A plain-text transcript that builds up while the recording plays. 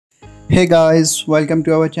Hey guys, welcome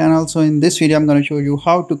to our channel. So in this video I'm going to show you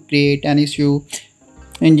how to create an issue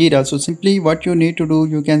in Jira. So simply what you need to do,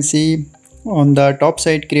 you can see on the top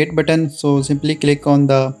side create button. So simply click on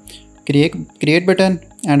the create button,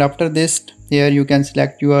 and after this here you can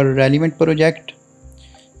select your relevant project,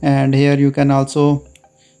 and here you can also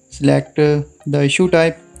select the issue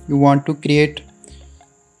type you want to create.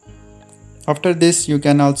 After this you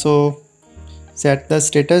can also set the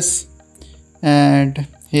status, and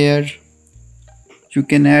here you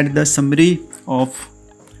can add the summary of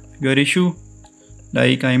your issue.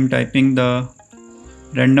 Like I am typing the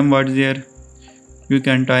random words here. You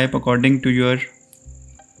can type according to your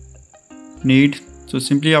need. So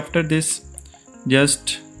simply after this,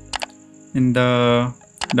 just in the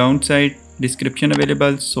downside description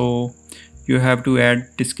available, so you have to add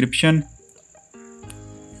description.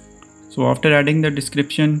 So after adding the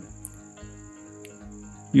description,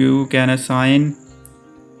 you can assign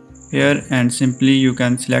here, and simply you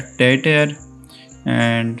can select date here,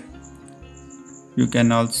 and you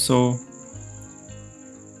can also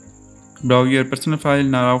browse your personal file.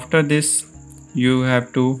 Now after this you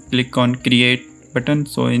have to click on create button.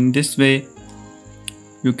 So in this way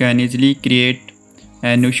you can easily create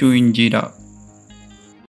an issue in Jira.